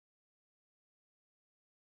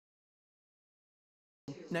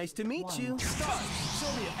Nice to meet you. Start.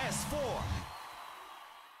 Show me an S4.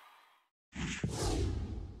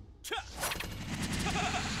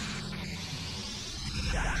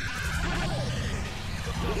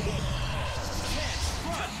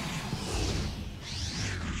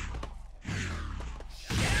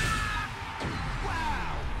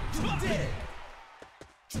 Wow! You did it!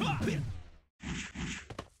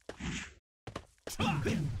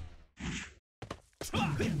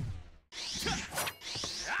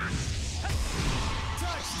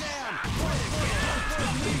 Touchdown!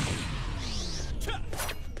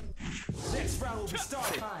 Next round will be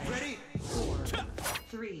started. 5, Ready? 4,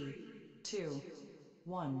 3, 2,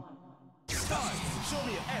 1. Start! Show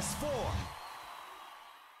me an S4.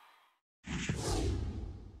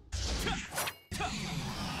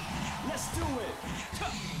 Let's do it!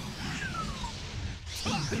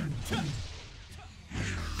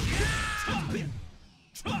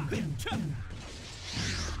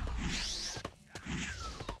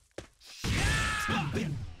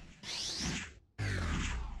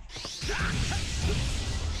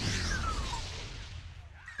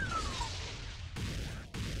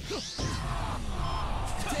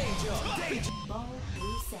 Danger! Danger! Ball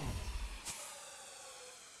reset.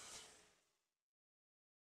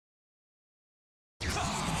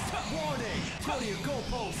 Warning! Go to your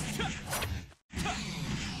goalpost!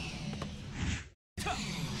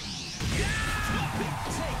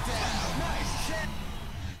 Take down! Nice check!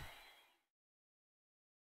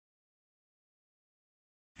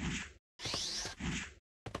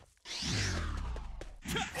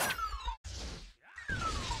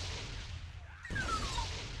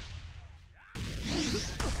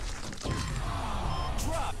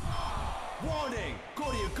 Drop! Warning! Go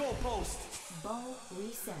to your goalpost! Ball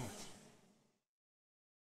reset.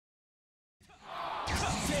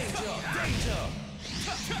 Danger! Danger!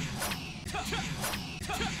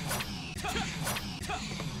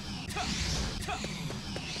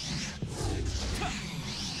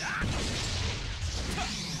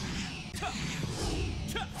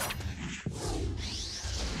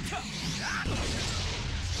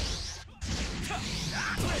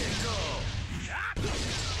 Critical!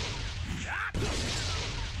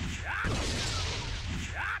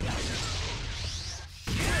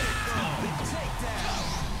 Takedown!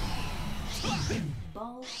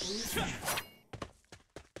 Ball reset.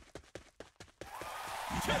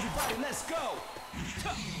 Everybody, let's go!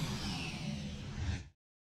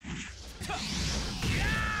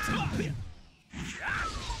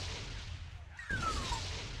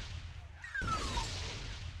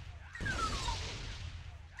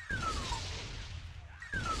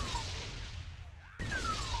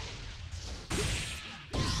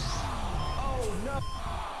 Oh no!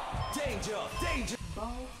 Danger! Danger!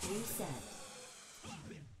 Ball reset.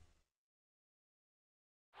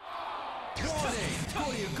 Warning! Go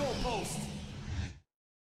to your goalpost!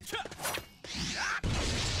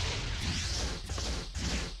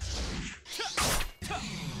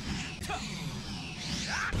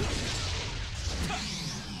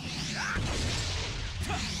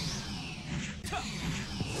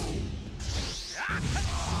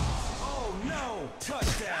 Oh no!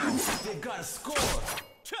 Touchdown! They've got a score!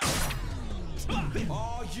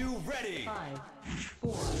 Are you ready? 5,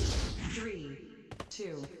 4, 3,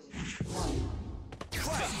 2, 1.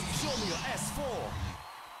 Fight! Show me your S4!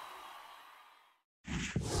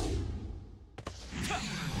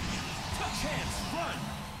 Chance, run!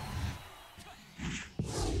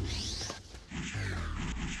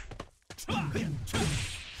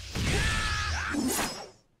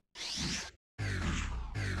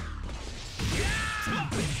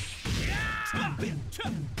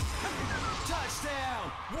 Touchdown!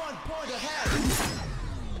 1 point ahead!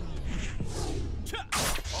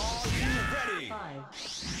 Are you ready? 5,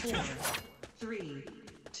 4, 3,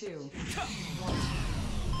 2, 1.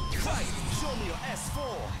 Fight! Show me your S4!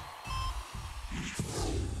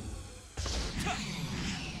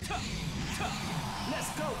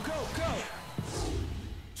 Let's go, go, go!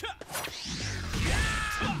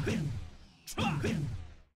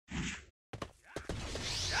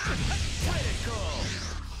 Critical!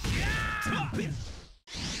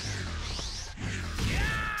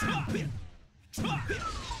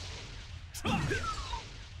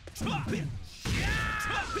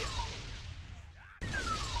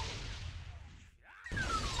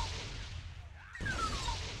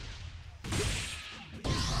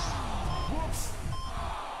 Whoops!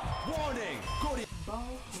 Warning! Go to...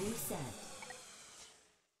 Ball reset.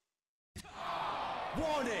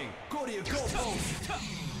 Warning! Go to your goalpost!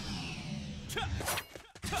 Take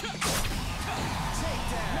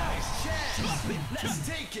that! Nice chance! Let's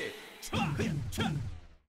take it!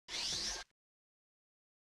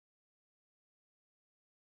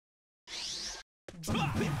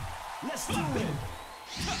 Let's do it.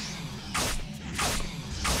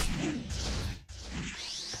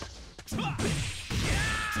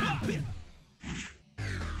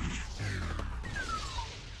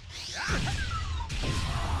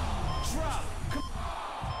 Drop.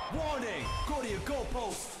 Warning. Go to your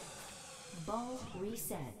goalpost. Ball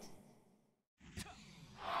reset.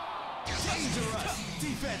 Dangerous.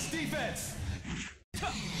 Defense. Defense.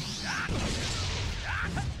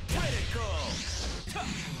 Critical.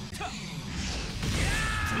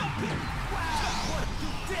 Wow. What?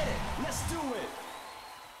 You did it. Let's do it.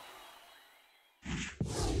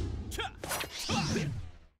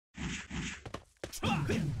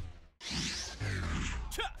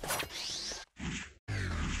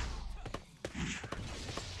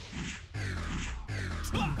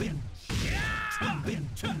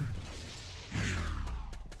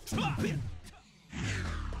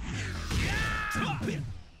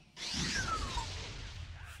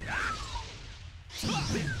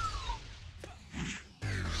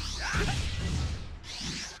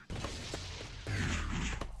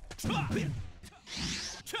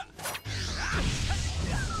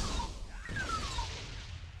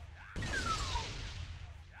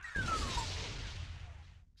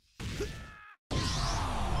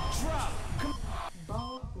 Drop.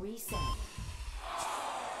 Ball reset.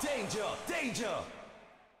 Danger. Danger.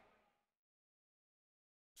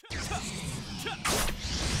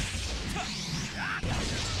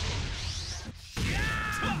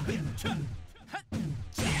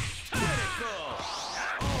 Critical.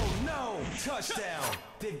 Oh no. Touchdown.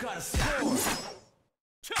 They've got a score.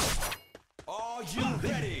 Are you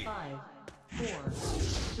ready? 5, 4,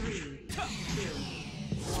 3, 2,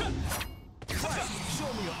 1. Fight.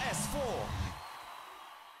 Show me your S4.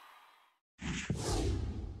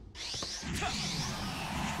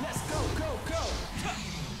 Let's go, go, go.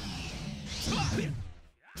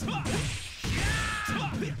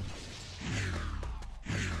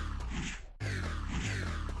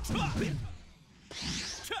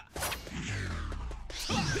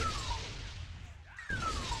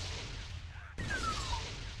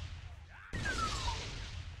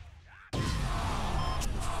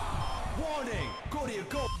 Warning. Go to your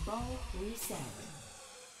goal. Ball reset.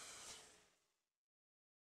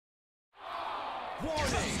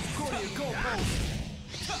 Warning. Go to your goalpost.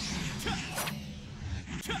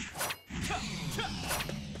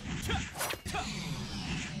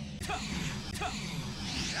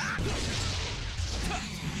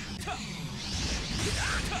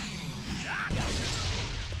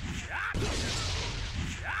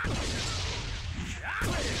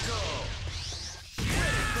 Critical.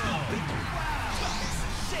 Critical. Wow.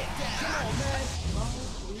 Shake that. Come on, man. Ball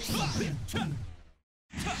reset.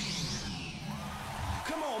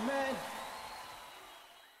 Come on, man.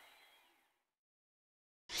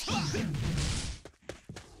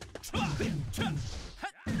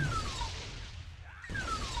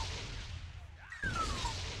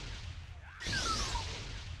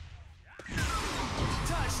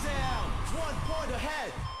 Touchdown. 1 point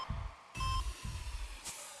ahead.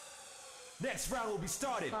 Next round will be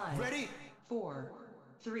started. 5, Ready? 4,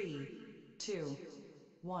 3, 2,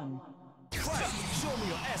 1. Fight. Show me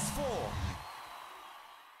your S4.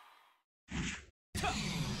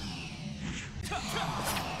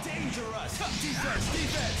 Dangerous. Defense.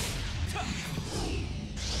 Defense.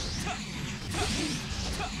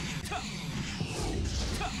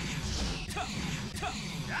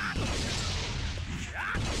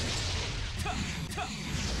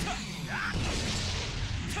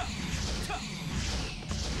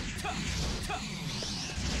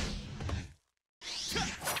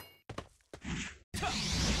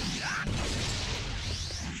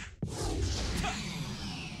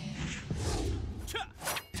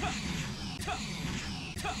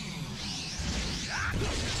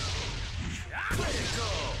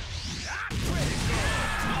 Critical. Critical.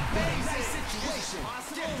 Amazing situation.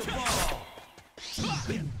 Get the ball.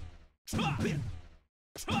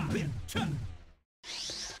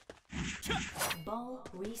 Ball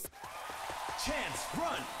reset. Chance.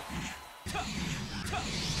 Run.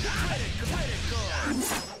 Critical. Critical.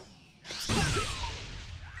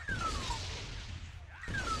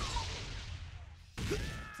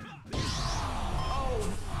 Oh.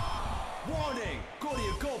 Warning. Go to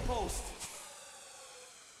your goalpost.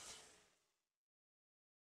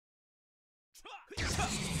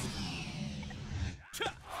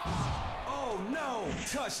 Oh no!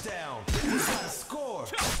 Touchdown! He's got a score!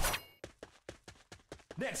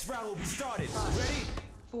 Next round will be started. Ready?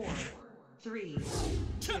 4, 3,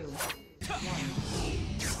 2, 1.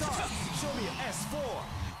 Start! Show me your S4!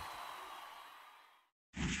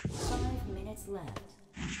 5 minutes left.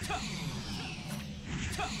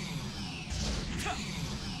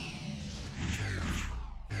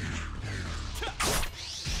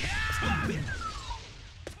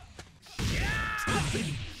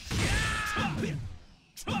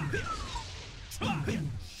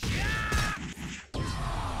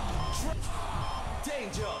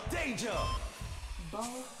 Danger! Danger!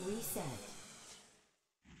 Ball reset.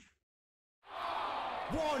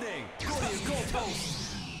 Warning! Go to your goalpost!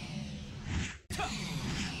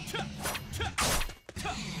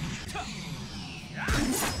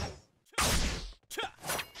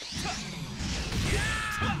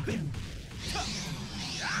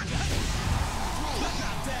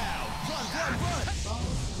 Knock down! Run! Ball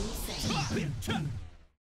reset.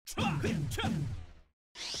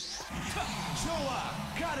 좋아!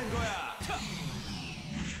 가는 거야!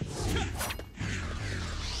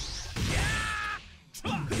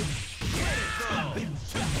 Critical!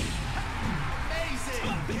 Amazing!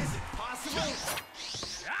 Is it possible?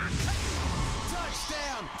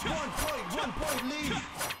 Touchdown! 1 point lead!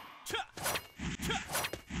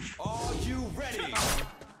 Are you ready?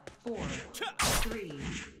 4, 3,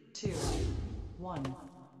 2, 1.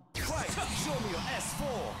 Fight! Show me your S4!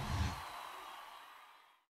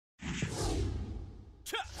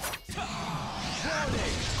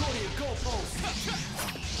 Warning! Go to your goalpost!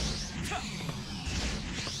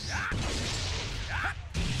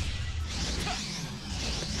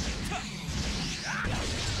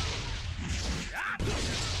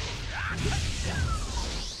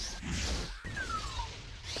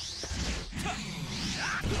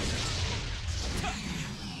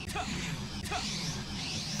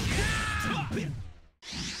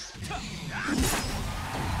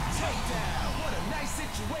 Takedown! What a nice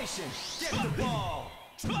situation! Get the ball!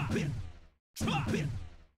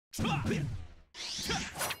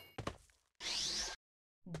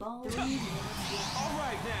 Ball 3 minutes left. All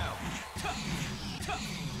right now!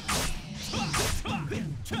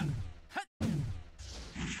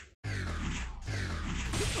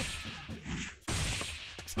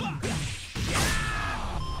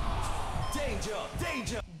 Danger!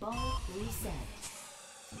 Danger! Ball reset.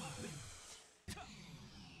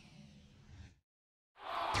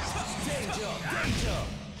 Danger! Danger!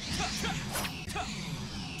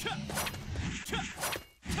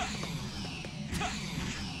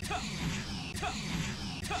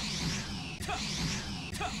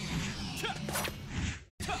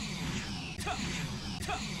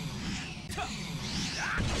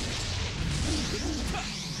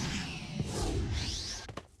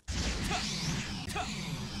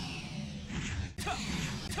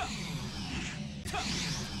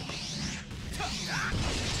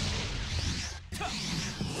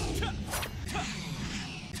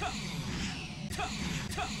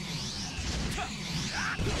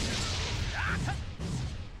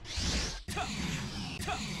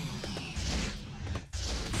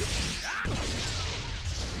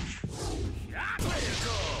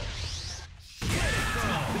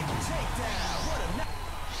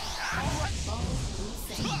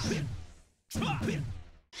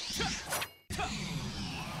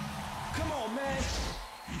 Come on, man!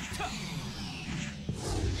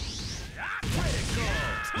 Critical!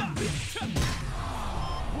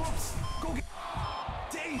 Whoops! Go get...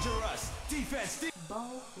 Dangerous! Defense!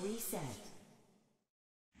 Ball reset.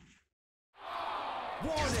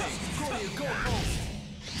 Warning! Go to your goalpost!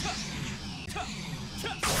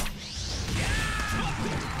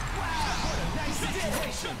 Wow! What a nice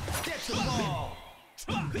situation! Get the ball!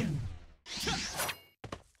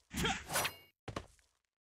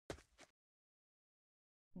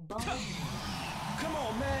 Ball. Come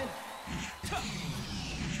on, man!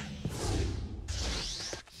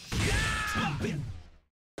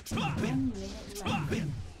 1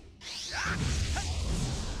 minute left.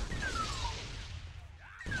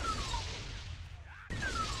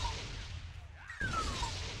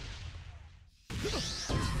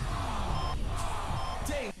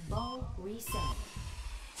 Dang! Ball reset.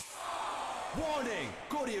 Warning!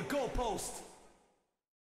 Go to your goalpost!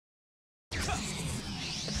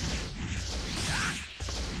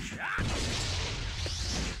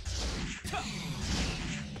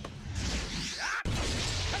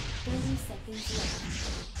 Seconds left.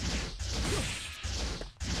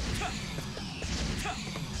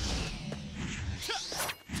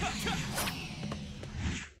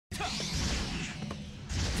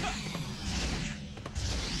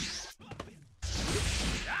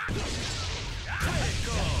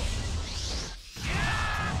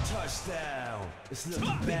 Touchdown! It's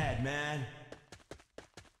looking bad, man.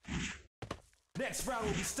 Next round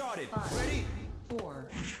will be started. 5, Ready? 4,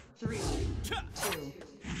 3, 2,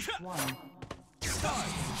 1. Start!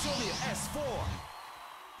 Show me an S4!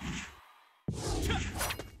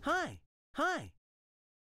 Hi! Hi!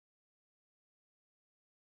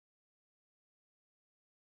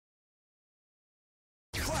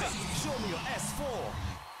 Fight! Show me your S4!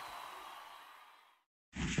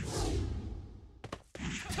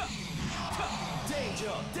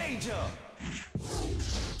 Danger! Danger!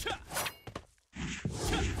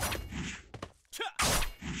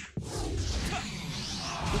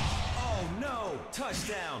 Oh no!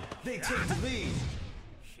 Touchdown! They take the lead!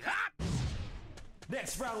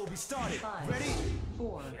 Next round will be started. 5, Ready?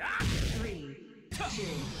 4, 3, 2,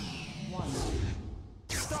 1.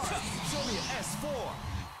 Start! Show me an S4!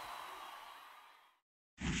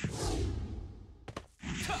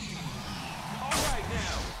 Alright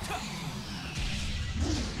now!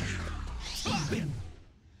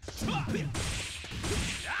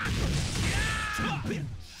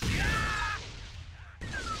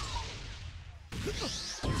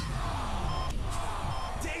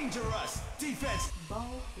 Dangerous! Defense!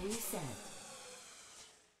 Ball reset.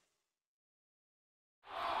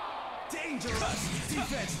 Dangerous!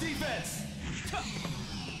 Defense! Defense! Cool!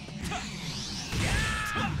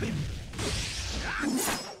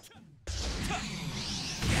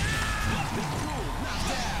 Knocked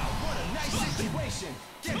down! What a nice situation!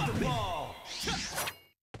 Get the ball!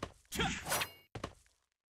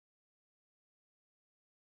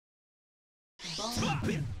 Ball.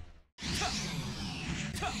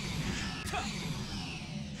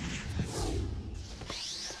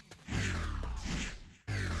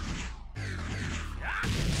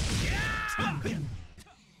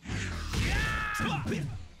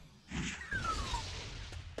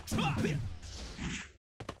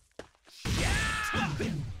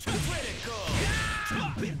 Critical!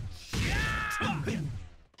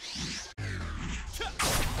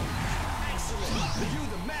 Excellent! You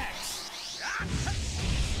the max!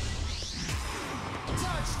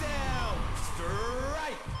 Touchdown!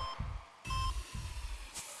 Strike!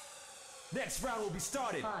 Next round will be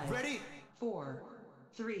started. 5, Ready? 4,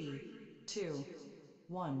 3, 2,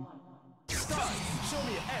 1. Start! Show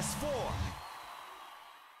me an S4!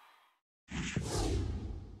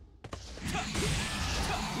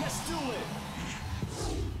 Let's do it!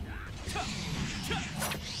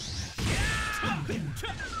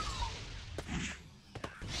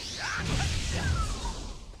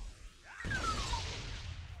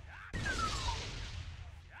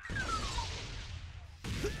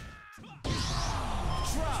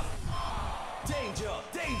 Drop! Danger!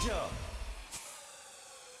 Danger!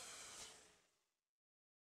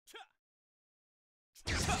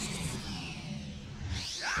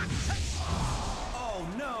 Oh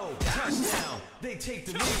no! Touchdown! They take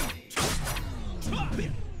the lead!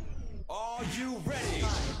 Are you ready?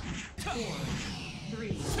 5, 4,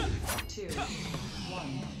 3, 2,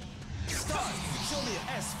 1. Start! Show me an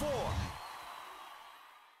S4!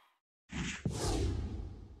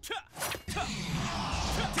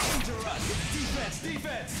 Dangerous! Defense!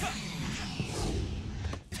 Defense!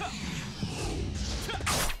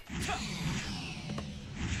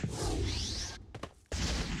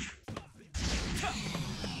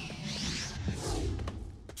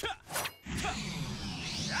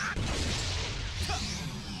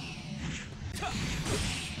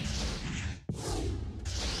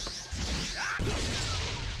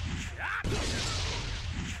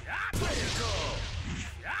 Critical!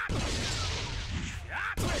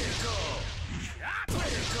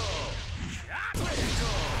 Critical!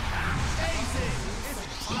 Amazing! Is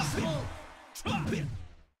it possible?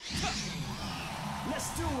 Let's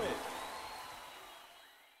do it!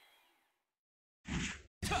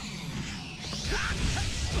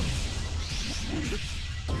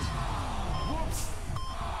 Whoops!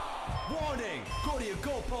 Warning! Go to your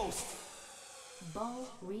goalpost! Ball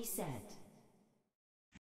reset.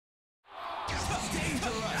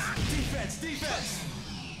 Dangerous! Defense! Defense!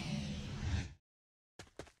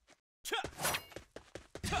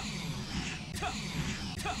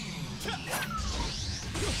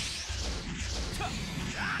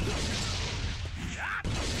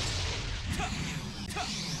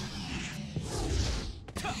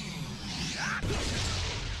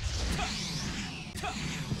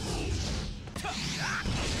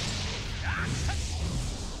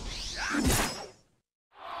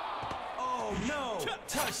 Oh no!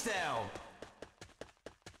 Touchdown!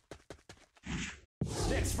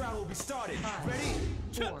 Next round will be started. 5, Ready?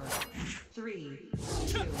 4, 3,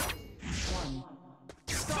 2, 1.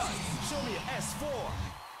 Start! Show me an S4!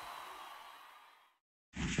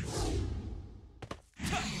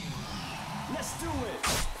 Let's do it!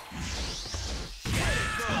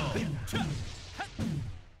 Critical!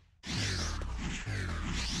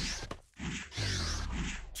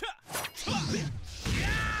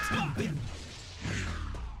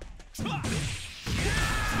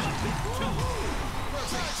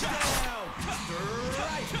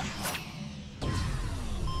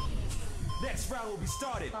 Next round will be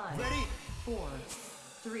started. 5, Ready? 4,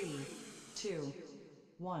 3, 2,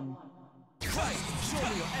 1. Fight! Show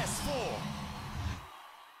me your S4.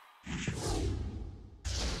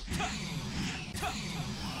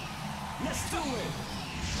 Let's do it.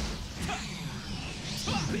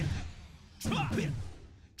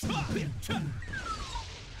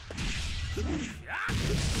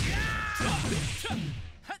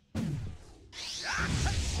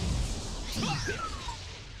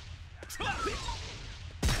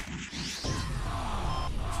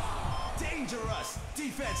 Dangerous!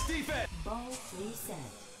 Defense, defense! Ball reset.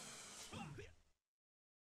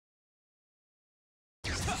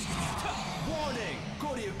 Warning!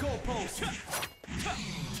 Go to your goalpost!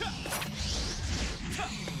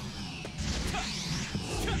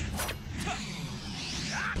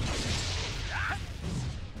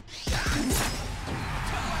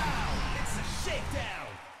 Wow! It's a shakedown!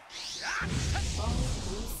 Ball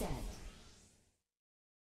reset.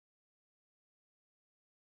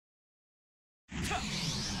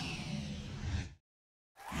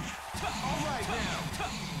 All right now!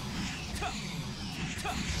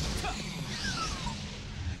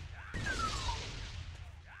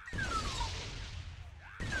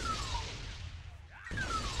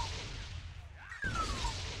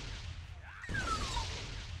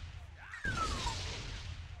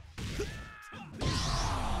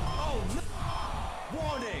 Oh no!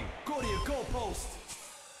 Warning! Go to your goalpost!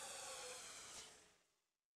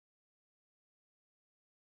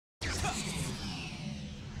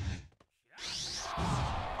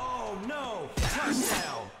 Oh no!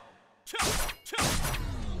 Touchdown!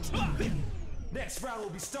 Next round will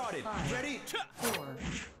be started. 5, Ready? 4,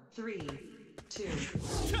 3, 2,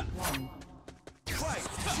 1. Fight!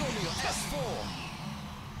 Show me your S4.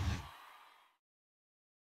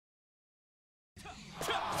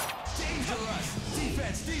 Dangerous!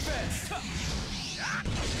 Defense, defense!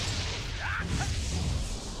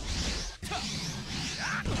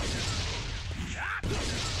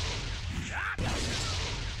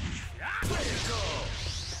 Critical!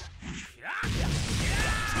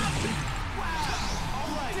 Wow! All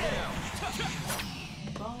right now!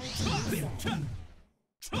 Ball reset.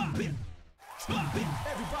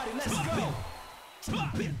 Everybody, let's go!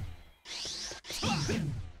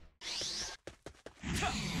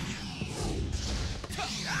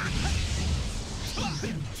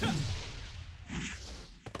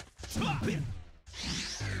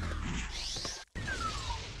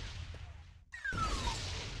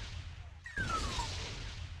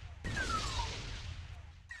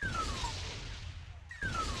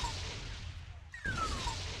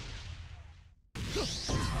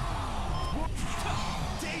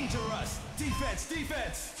 Dangerous! Defense,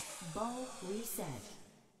 defense! Ball reset.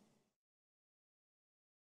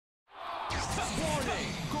 Warning!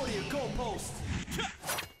 Go to your goalpost!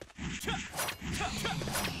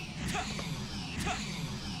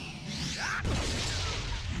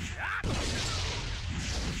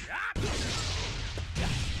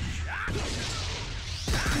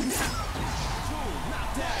 Boom! Knock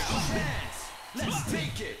down! Chance! Let's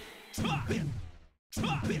take it!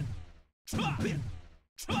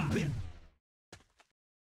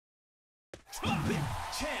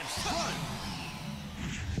 Chance, run!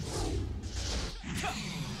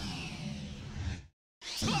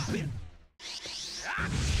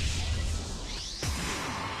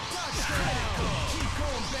 Touchdown! Keep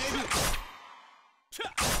going, baby!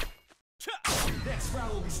 Next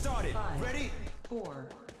round will be started. 5, Ready? 4,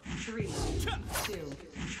 3, 2,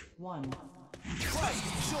 1. Fight!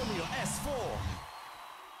 Show me your S4.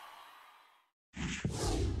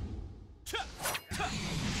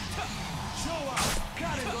 Show up!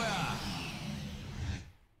 가는 거야!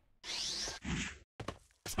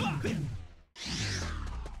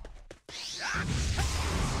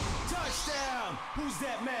 Touchdown! Who's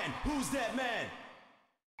that man? Who's that man?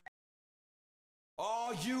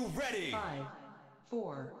 Are you ready? 5,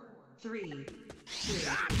 4, 3, 2.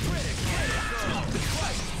 Critical!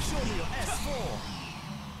 Fight! Show me your S4.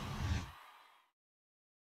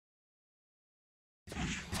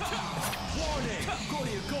 Warning! Go to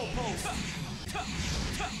your goalpost.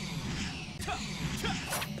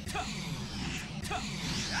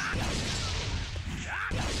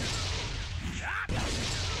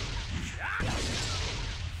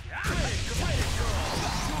 Critical!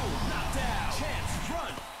 Boom! Knocked out! Chance,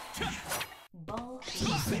 run! Ball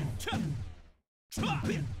reset.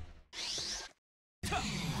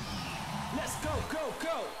 Let's go, go,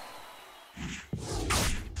 go!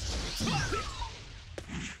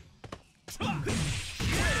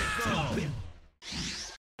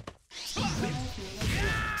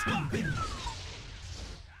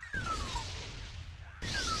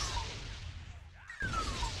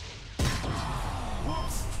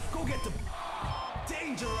 Go get the...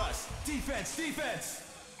 Dangerous! Defense, defense!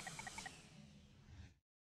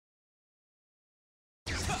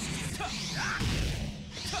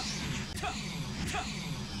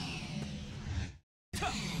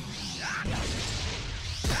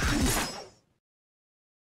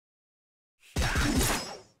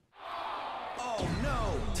 Oh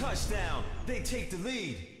no! Touchdown! They take the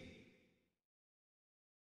lead!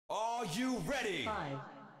 Are you ready? 5,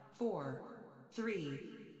 4, 3,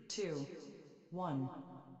 2, 1.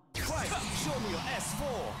 Fight! Show me your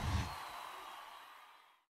S4!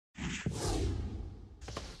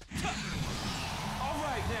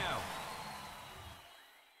 Alright now!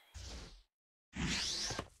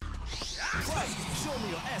 Fight! Show me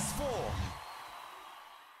your S4!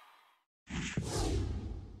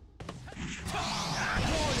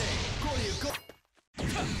 Warning! Go to your go!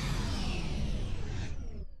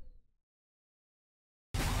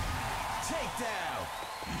 Takedown!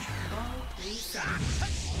 Ball reset.